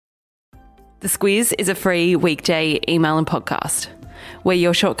The Squiz is a free weekday email and podcast. We're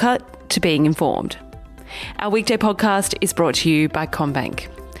your shortcut to being informed. Our weekday podcast is brought to you by CommBank.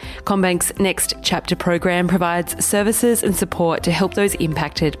 CommBank's Next Chapter program provides services and support to help those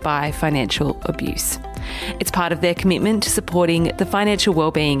impacted by financial abuse. It's part of their commitment to supporting the financial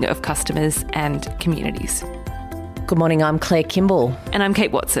wellbeing of customers and communities. Good morning, I'm Claire Kimball. And I'm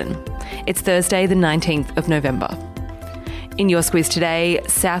Kate Watson. It's Thursday, the 19th of November. In your Squiz today,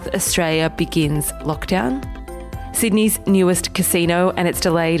 South Australia begins lockdown. Sydney's newest casino and its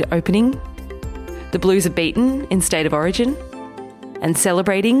delayed opening. The Blues are beaten in State of Origin. And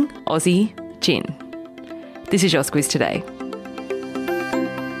celebrating Aussie gin. This is your Squiz today.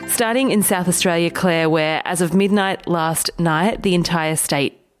 Starting in South Australia, Claire, where as of midnight last night, the entire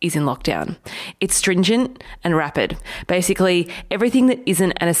state is in lockdown. It's stringent and rapid. Basically, everything that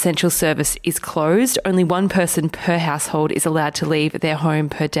isn't an essential service is closed. Only one person per household is allowed to leave their home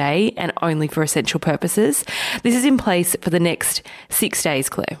per day and only for essential purposes. This is in place for the next 6 days,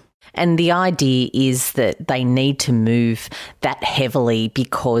 Claire. And the idea is that they need to move that heavily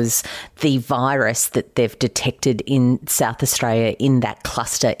because the virus that they've detected in South Australia in that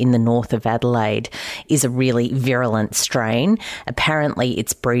cluster in the north of Adelaide is a really virulent strain. Apparently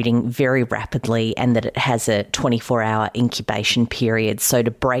it's breeding very rapidly and that it has a 24-hour incubation period. So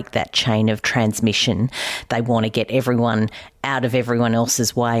to break that chain of transmission, they want to get everyone out of everyone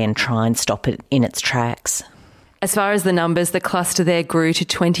else's way and try and stop it in its tracks. As far as the numbers, the cluster there grew to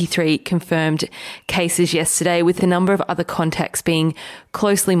 23 confirmed cases yesterday, with a number of other contacts being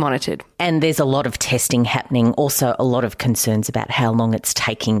closely monitored. And there's a lot of testing happening. Also, a lot of concerns about how long it's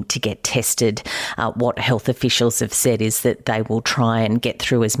taking to get tested. What health officials have said is that they will try and get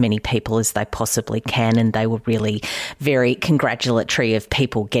through as many people as they possibly can, and they were really very congratulatory of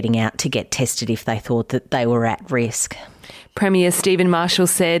people getting out to get tested if they thought that they were at risk. Premier Stephen Marshall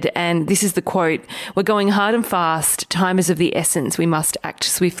said, and this is the quote, "We're going hard and fast. Time is of the essence. We must act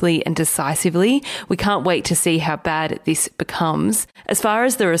swiftly and decisively. We can't wait to see how bad this becomes." As far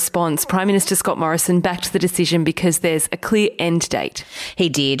as the response, Prime Minister Scott Morrison backed the decision because there's a clear end date. He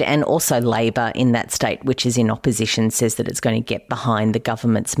did, and also Labor in that state, which is in opposition, says that it's going to get behind the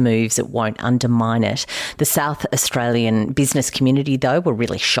government's moves. It won't undermine it. The South Australian business community, though, were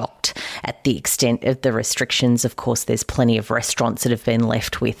really shocked at the extent of the restrictions. Of course, there's plenty of restaurants that have been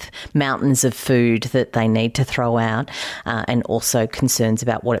left with mountains of food that they need to throw out, and also concerns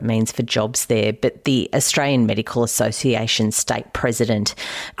about what it means for jobs there. But the Australian Medical Association state president,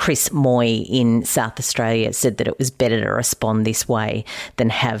 Chris Moy in South Australia, said that it was better to respond this way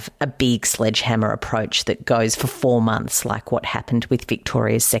than have a big sledgehammer approach that goes for 4 months like what happened with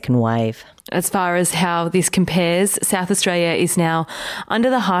Victoria's second wave. As far as how this compares, South Australia is now under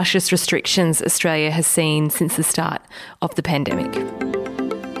the harshest restrictions Australia has seen since the start of the pandemic.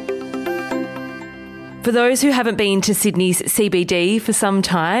 For those who haven't been to Sydney's CBD for some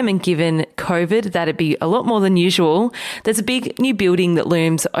time, and given COVID, that'd be a lot more than usual, there's a big new building that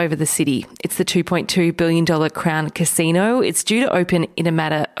looms over the city. It's the $2.2 billion Crown Casino. It's due to open in a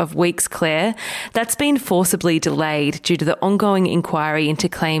matter of weeks, Claire. That's been forcibly delayed due to the ongoing inquiry into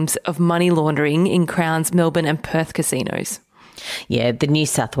claims of money laundering in Crown's Melbourne and Perth casinos. Yeah, the New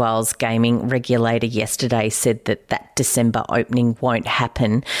South Wales gaming regulator yesterday said that that December opening won't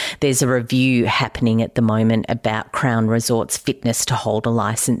happen. There's a review happening at the moment about Crown Resort's fitness to hold a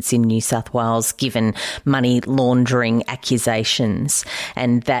licence in New South Wales, given money laundering accusations.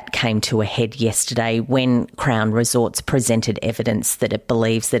 And that came to a head yesterday when Crown Resorts presented evidence that it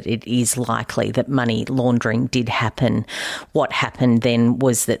believes that it is likely that money laundering did happen. What happened then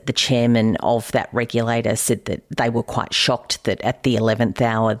was that the chairman of that regulator said that they were quite shocked that at the 11th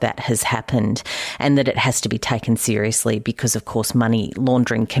hour that has happened, and that it has to be taken seriously because, of course, money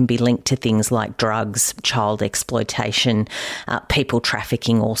laundering can be linked to things like drugs, child exploitation, people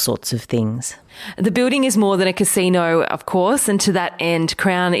trafficking, all sorts of things. The building is more than a casino, of course, and to that end,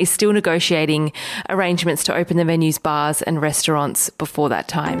 Crown is still negotiating arrangements to open the venue's bars and restaurants before that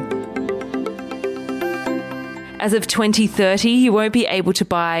time. As of 2030, you won't be able to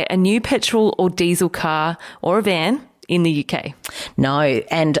buy a new petrol or diesel car or a van in the UK. No,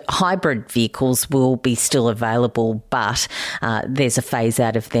 and hybrid vehicles will be still available, but there's a phase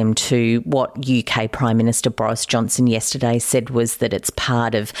out of them too. What UK Prime Minister Boris Johnson yesterday said was that it's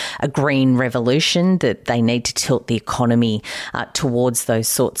part of a green revolution, that they need to tilt the economy towards those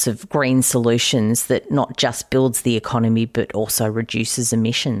sorts of green solutions that not just builds the economy but also reduces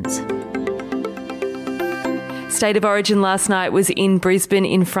emissions. State of Origin last night was in Brisbane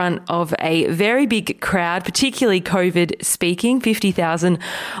in front of a very big crowd, particularly COVID speaking. 50,000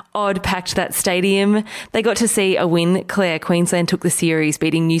 odd packed that stadium. They got to see a win. Claire, Queensland took the series,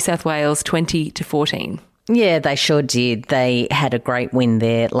 beating New South Wales 20-14. Yeah, they sure did. They had a great win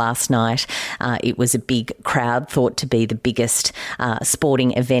there last night. It was a big crowd, thought to be the biggest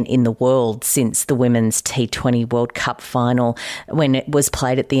sporting event in the world since the Women's T20 World Cup final when it was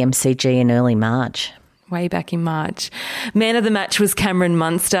played at the MCG in early March. Way back in March. Man of the match was Cameron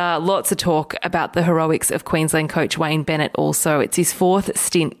Munster. Lots of talk about the heroics of Queensland coach Wayne Bennett also. It's his fourth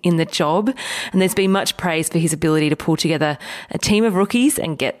stint in the job, and there's been much praise for his ability to pull together a team of rookies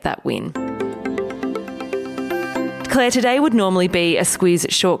and get that win. Claire, today would normally be a Squiz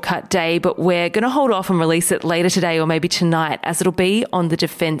shortcut day, but we're going to hold off and release it later today or maybe tonight, as it'll be on the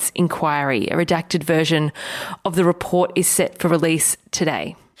Defence Inquiry. A redacted version of the report is set for release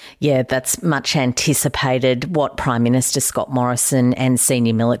today. Yeah, that's much anticipated. What Prime Minister Scott Morrison and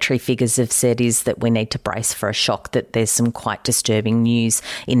senior military figures have said is that we need to brace for a shock, that there's some quite disturbing news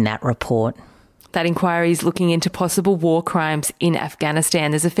in that report. That inquiry is looking into possible war crimes in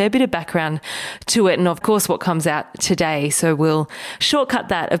Afghanistan. There's a fair bit of background to it and, of course, what comes out today. So we'll shortcut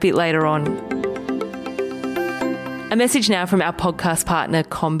that a bit later on. A message now from our podcast partner,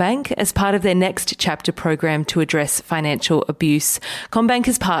 CommBank. As part of their next chapter program to address financial abuse, CommBank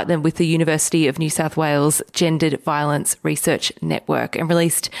has partnered with the University of New South Wales Gendered Violence Research Network and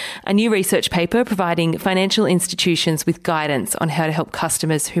released a new research paper providing financial institutions with guidance on how to help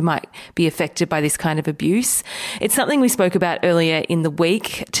customers who might be affected by this kind of abuse. It's something we spoke about earlier in the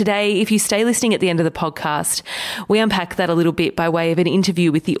week. Today, if you stay listening at the end of the podcast, we unpack that a little bit by way of an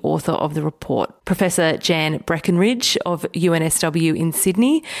interview with the author of the report, Professor Jan Breckenridge of UNSW in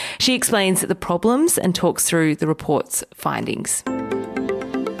Sydney. She explains the problems and talks through the report's findings.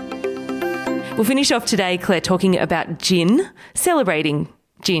 We'll finish off today, Claire, talking about gin, celebrating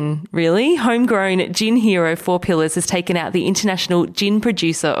gin, really. Homegrown gin hero 4 Pillars has taken out the International Gin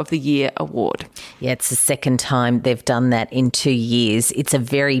Producer of the Year award. Yeah, it's the second time they've done that in 2 years. It's a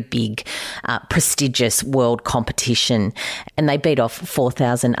very big, prestigious world competition, and they beat off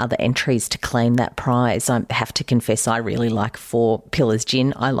 4,000 other entries to claim that prize. I have to confess, I really like 4 Pillars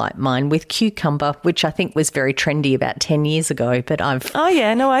gin. I like mine with cucumber, which I think was very trendy about 10 years ago, but I've... Oh,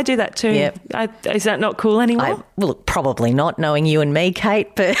 yeah, no, I do that too. Yeah. Is that not cool anymore? Well, probably not, knowing you and me, Kate.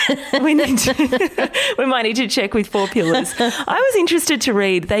 But we might need to check with 4 Pillars. I was interested to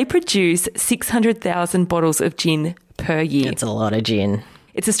read they produce 600,000 bottles of gin per year. It's a lot of gin.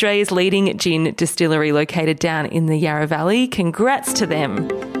 It's Australia's leading gin distillery located down in the Yarra Valley. Congrats to them.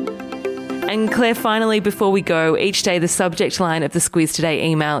 And Claire, finally, before we go, each day the subject line of the Squiz Today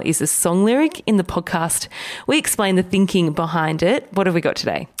email is a song lyric. In the podcast, we explain the thinking behind it. What have we got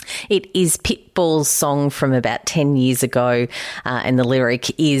today? It is Pitbull's song from about 10 years ago, and the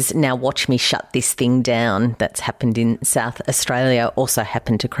lyric is, "Now watch me shut this thing down." That's happened in South Australia, also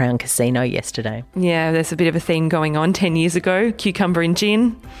happened to Crown Casino yesterday. Yeah, there's a bit of a theme going on 10 years ago. Cucumber and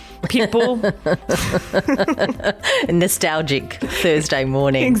gin, Pitbull. A nostalgic Thursday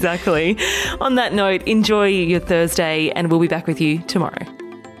morning. Exactly. On that note, enjoy your Thursday, and we'll be back with you tomorrow.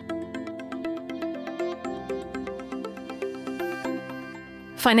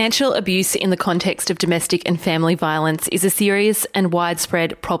 Financial abuse in the context of domestic and family violence is a serious and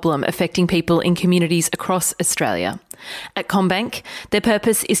widespread problem affecting people in communities across Australia. At CommBank, their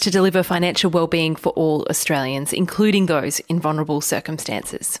purpose is to deliver financial wellbeing for all Australians, including those in vulnerable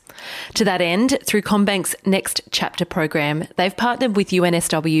circumstances. To that end, through CommBank's Next Chapter program, they've partnered with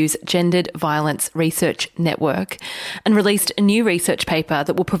UNSW's Gendered Violence Research Network and released a new research paper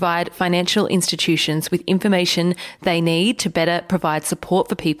that will provide financial institutions with information they need to better provide support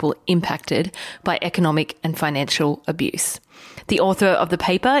for people impacted by economic and financial abuse. The author of the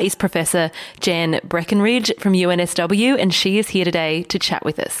paper is Professor Jan Breckenridge from UNSW, and she is here today to chat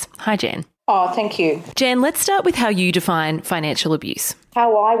with us. Hi, Jan. Oh, thank you. Jan, let's start with how you define financial abuse.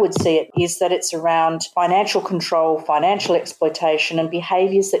 How I would see it is that it's around financial control, financial exploitation, and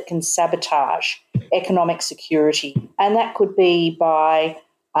behaviours that can sabotage economic security. And that could be by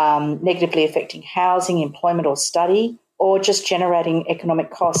negatively affecting housing, employment or study, or just generating economic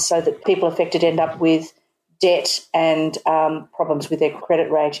costs so that people affected end up with debt and problems with their credit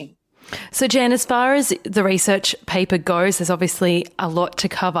rating. So, Jan, as far as the research paper goes, there's obviously a lot to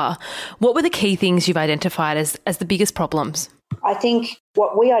cover. What were the key things you've identified as the biggest problems? I think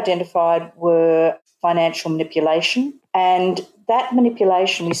what we identified were financial manipulation, and that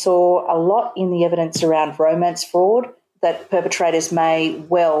manipulation we saw a lot in the evidence around romance fraud, that perpetrators may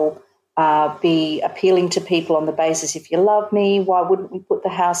well be appealing to people on the basis, if you love me, why wouldn't we put the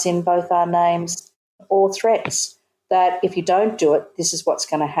house in both our names? or threats that if you don't do it, this is what's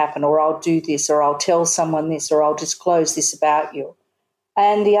going to happen, or I'll do this, or I'll tell someone this, or I'll disclose this about you.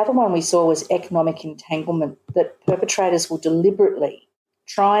 And the other one we saw was economic entanglement, that perpetrators will deliberately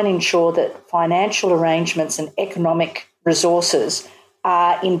try and ensure that financial arrangements and economic resources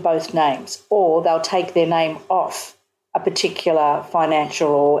are in both names, or they'll take their name off a particular financial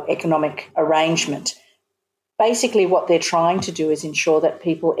or economic arrangement. Basically, what they're trying to do is ensure that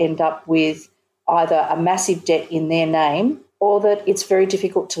people end up with either a massive debt in their name or that it's very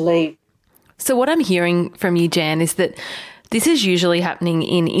difficult to leave. So what I'm hearing from you, Jan, is that this is usually happening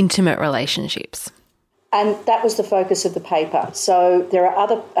in intimate relationships. And that was the focus of the paper. So there are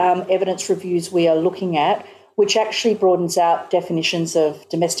other evidence reviews we are looking at which actually broadens out definitions of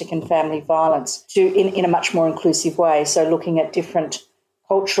domestic and family violence in a much more inclusive way. So looking at different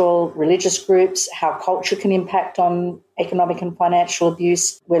cultural, religious groups, how culture can impact on economic and financial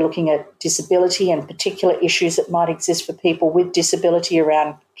abuse. We're looking at disability and particular issues that might exist for people with disability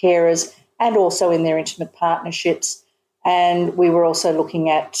around carers and also in their intimate partnerships. And we were also looking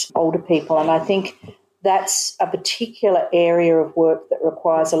at older people. And I think that's a particular area of work that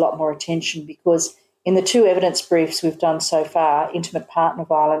requires a lot more attention, because in the two evidence briefs we've done so far, intimate partner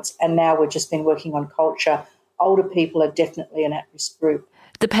violence, and now we've just been working on culture, older people are definitely an at-risk group.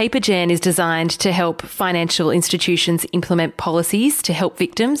 The paper, Jan, is designed to help financial institutions implement policies to help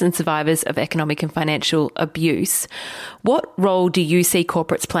victims and survivors of economic and financial abuse. What role do you see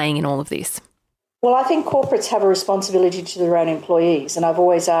corporates playing in all of this? Well, I think corporates have a responsibility to their own employees, and I've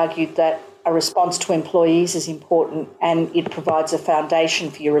always argued that a response to employees is important and it provides a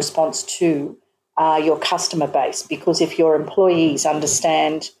foundation for your response to your customer base, because if your employees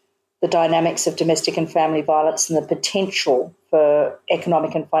understand the dynamics of domestic and family violence and the potential for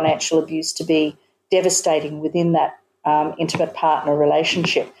economic and financial abuse to be devastating within that intimate partner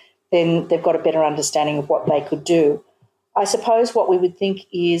relationship, then they've got a better understanding of what they could do. I suppose what we would think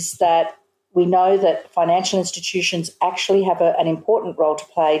is that we know that financial institutions actually have an important role to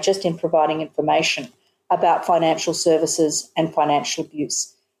play just in providing information about financial services and financial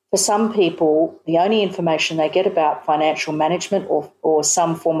abuse. For some people, the only information they get about financial management or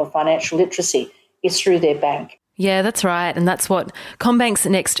some form of financial literacy is through their bank. Yeah, that's right. And that's what CommBank's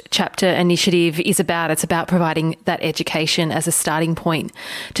Next Chapter initiative is about. It's about providing that education as a starting point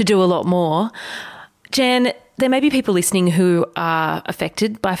to do a lot more. Jan, there may be people listening who are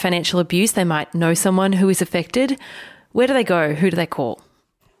affected by financial abuse. They might know someone who is affected. Where do they go? Who do they call?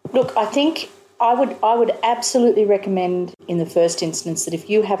 Look, I think I would absolutely recommend in the first instance that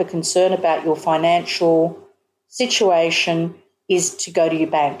if you have a concern about your financial situation, is to go to your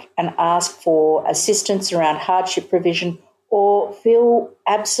bank and ask for assistance around hardship provision, or feel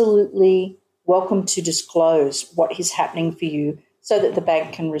absolutely welcome to disclose what is happening for you so that the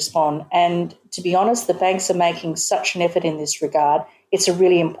bank can respond. And to be honest, the banks are making such an effort in this regard. It's a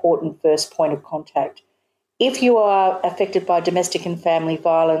really important first point of contact. If you are affected by domestic and family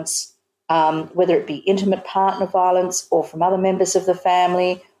violence, whether it be intimate partner violence or from other members of the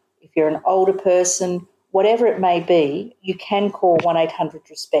family, if you're an older person, whatever it may be, you can call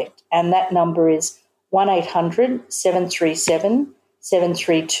 1-800-RESPECT. And that number is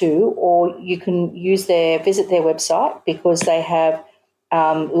 1-800-737-732, or you can visit their website because they have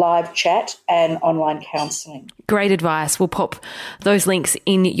live chat and online counselling. Great advice. We'll pop those links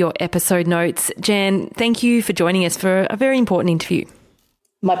in your episode notes. Jan, thank you for joining us for a very important interview.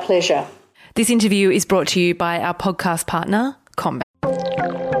 My pleasure. This interview is brought to you by our podcast partner, CommBank.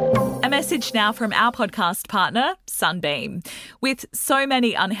 A message now from our podcast partner, Sunbeam. With so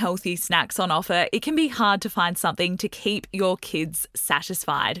many unhealthy snacks on offer, it can be hard to find something to keep your kids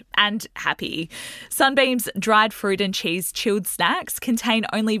satisfied and happy. Sunbeam's dried fruit and cheese chilled snacks contain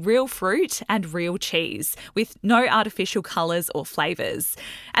only real fruit and real cheese, with no artificial colours or flavours.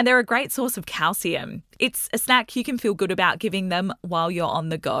 And they're a great source of calcium. It's a snack you can feel good about giving them while you're on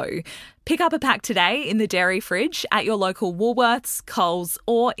the go. Pick up a pack today in the dairy fridge at your local Woolworths, Coles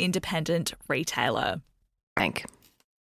or independent retailer. Thank you.